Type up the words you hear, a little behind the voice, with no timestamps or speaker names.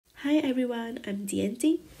Hi everyone, I'm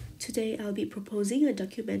DNT. Today I'll be proposing a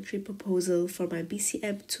documentary proposal for my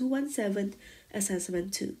BCM 217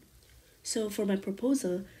 Assessment 2. So for my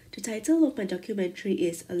proposal, the title of my documentary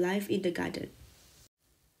is Alive in the Garden.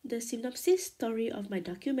 The synopsis story of my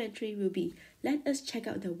documentary will be let us check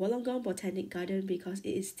out the Wollongong Botanic Garden because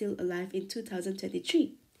it is still alive in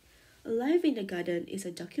 2023. Alive in the Garden is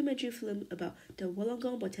a documentary film about the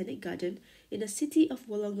Wollongong Botanic Garden in the city of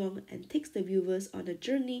Wollongong and takes the viewers on a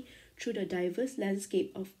journey through the diverse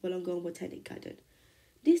landscape of Wollongong Botanic Garden.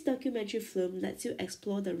 This documentary film lets you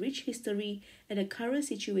explore the rich history and the current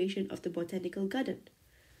situation of the botanical garden.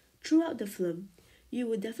 Throughout the film, you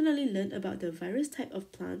will definitely learn about the various types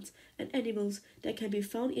of plants and animals that can be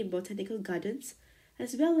found in botanical gardens,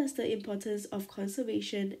 as well as the importance of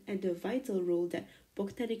conservation and the vital role that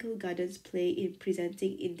botanical gardens play in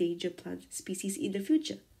presenting endangered plant species in the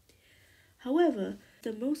future. However,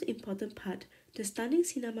 the most important part, the stunning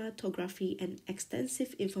cinematography and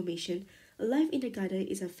extensive information, Alive in the Garden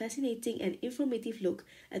is a fascinating and informative look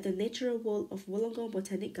at the natural world of Wollongong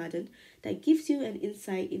Botanic Garden that gives you an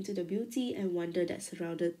insight into the beauty and wonder that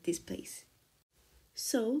surrounded this place.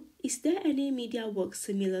 So, is there any media work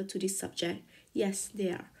similar to this subject? Yes,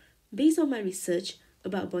 there are. Based on my research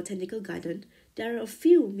about Botanical Garden, there are a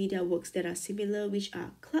few media works that are similar, which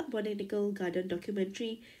are Clark Botanical Garden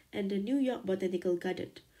documentary and the New York Botanical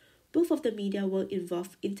Garden. Both of the media work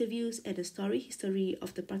involve interviews and the story history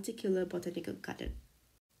of the particular botanical garden.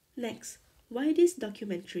 Next, why this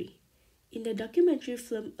documentary? In the documentary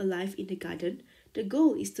film Alive in the Garden, the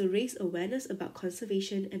goal is to raise awareness about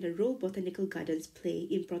conservation and the role botanical gardens play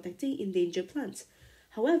in protecting endangered plants.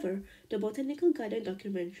 However, the Botanical Garden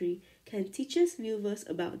documentary can teach us viewers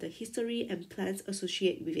about the history and plants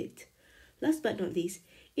associated with it. Last but not least,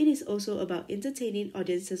 it is also about entertaining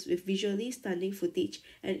audiences with visually stunning footage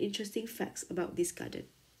and interesting facts about this garden.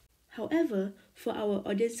 However, for our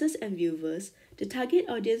audiences and viewers, the target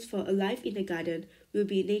audience for Alive in the Garden will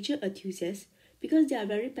be nature enthusiasts because they are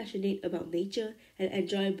very passionate about nature and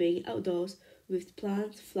enjoy being outdoors with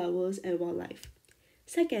plants, flowers, and wildlife.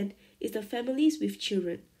 Second is the families with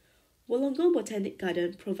children. Wollongong Botanic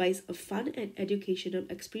Garden provides a fun and educational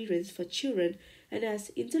experience for children and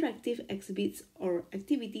has interactive exhibits or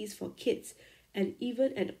activities for kids and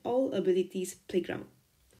even an all-abilities playground.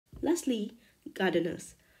 Lastly,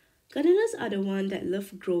 gardeners. Gardeners are the ones that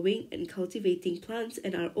love growing and cultivating plants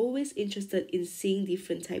and are always interested in seeing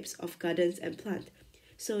different types of gardens and plants.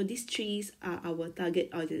 So these trees are our target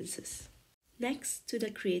audiences. Next, to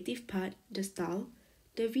the creative part, the style.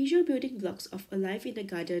 The visual building blocks of Alive in the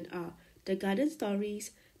Garden are the garden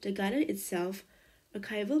stories, the garden itself,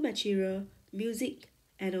 archival material, music,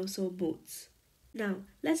 and also modes. Now,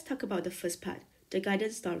 let's talk about the first part, the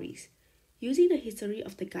garden stories. Using the history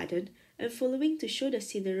of the garden and following to show the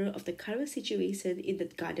scenario of the current situation in the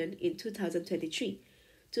garden in 2023.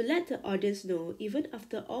 To let the audience know, even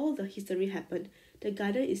after all the history happened, the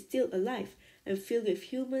garden is still alive and filled with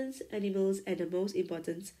humans, animals, and the most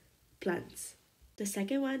important, plants. The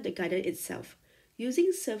second one, the garden itself.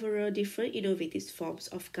 Using several different innovative forms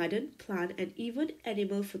of garden, plant, and even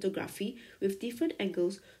animal photography with different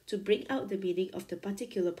angles to bring out the meaning of the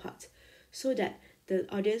particular part, so that the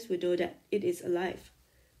audience will know that it is alive.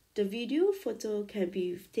 The video photo can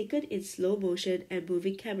be taken in slow motion and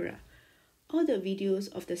moving camera. All the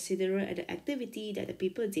videos of the scenario and the activity that the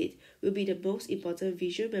people did will be the most important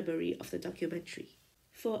visual memory of the documentary.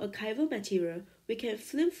 For archival material, we can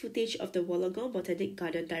film footage of the Wollongong Botanic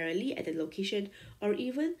Garden directly at the location or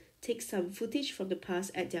even take some footage from the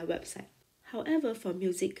past at their website. However, for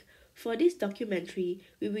music, for this documentary,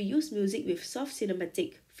 we will use music with soft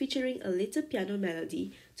cinematic featuring a little piano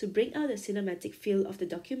melody to bring out the cinematic feel of the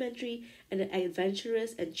documentary and the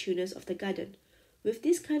adventurous and chillness of the garden. With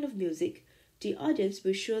this kind of music, the audience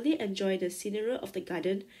will surely enjoy the scenery of the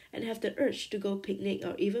garden and have the urge to go picnic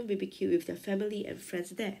or even barbecue with their family and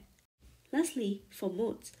friends there. Lastly, for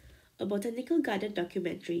modes, a botanical garden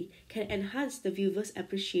documentary can enhance the viewer's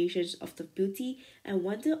appreciation of the beauty and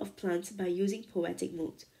wonder of plants by using poetic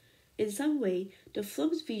mode. In some way, the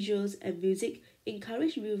film's visuals and music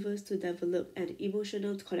encourage viewers to develop an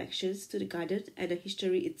emotional connections to the garden and the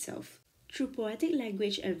history itself. Through poetic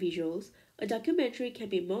language and visuals, a documentary can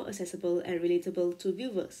be more accessible and relatable to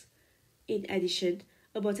viewers. In addition,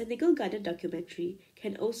 a botanical garden documentary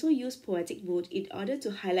can also use poetic mode in order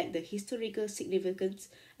to highlight the historical significance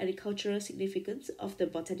and cultural significance of the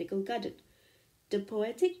botanical garden. The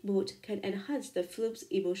poetic mode can enhance the film's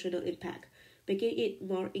emotional impact, making it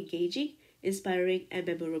more engaging, inspiring, and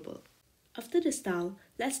memorable. After the style,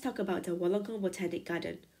 let's talk about the Wollongong Botanic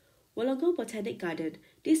Garden. Wollongong Botanic Garden,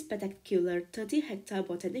 this spectacular 30-hectare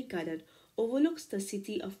botanic garden overlooks the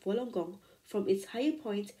city of Wollongong from its higher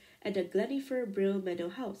point at the Glenifer Braille Manor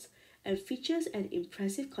House and features an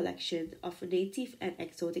impressive collection of native and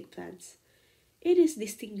exotic plants. It is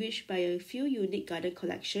distinguished by a few unique garden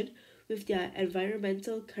collections with their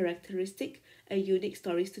environmental characteristic and unique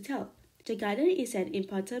stories to tell. The garden is an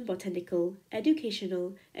important botanical,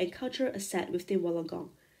 educational, and cultural asset within Wollongong.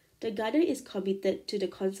 The garden is committed to the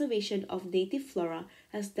conservation of native flora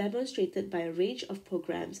as demonstrated by a range of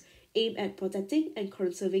programs aimed at protecting and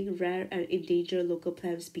conserving rare and endangered local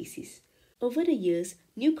plant species. Over the years,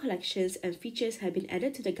 new collections and features have been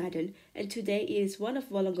added to the garden, and today it is one of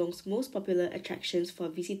Wollongong's most popular attractions for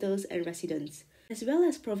visitors and residents. As well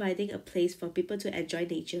as providing a place for people to enjoy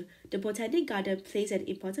nature, the Botanic Garden plays an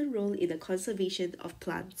important role in the conservation of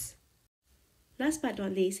plants. Last but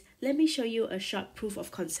not least, let me show you a short proof of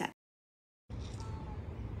concept.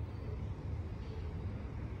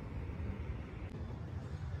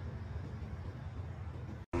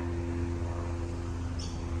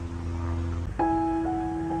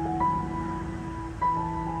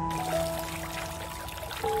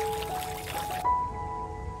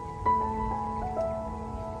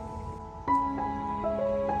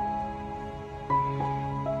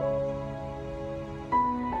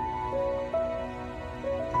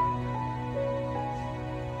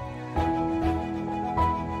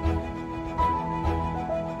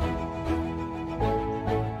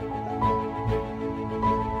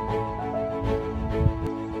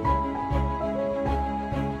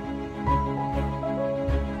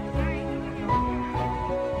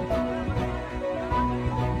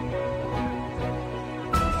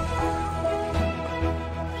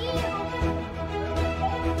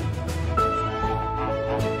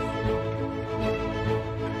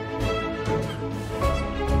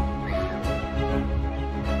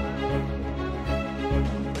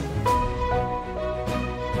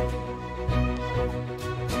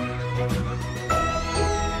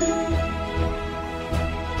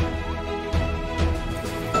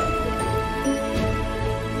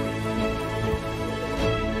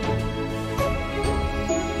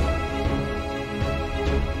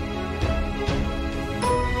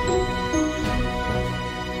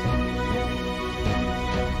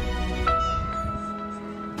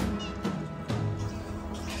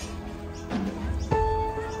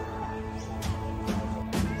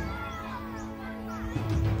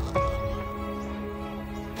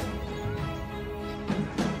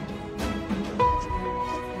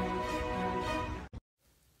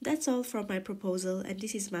 That's all from my proposal, and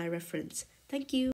this is my reference. Thank you.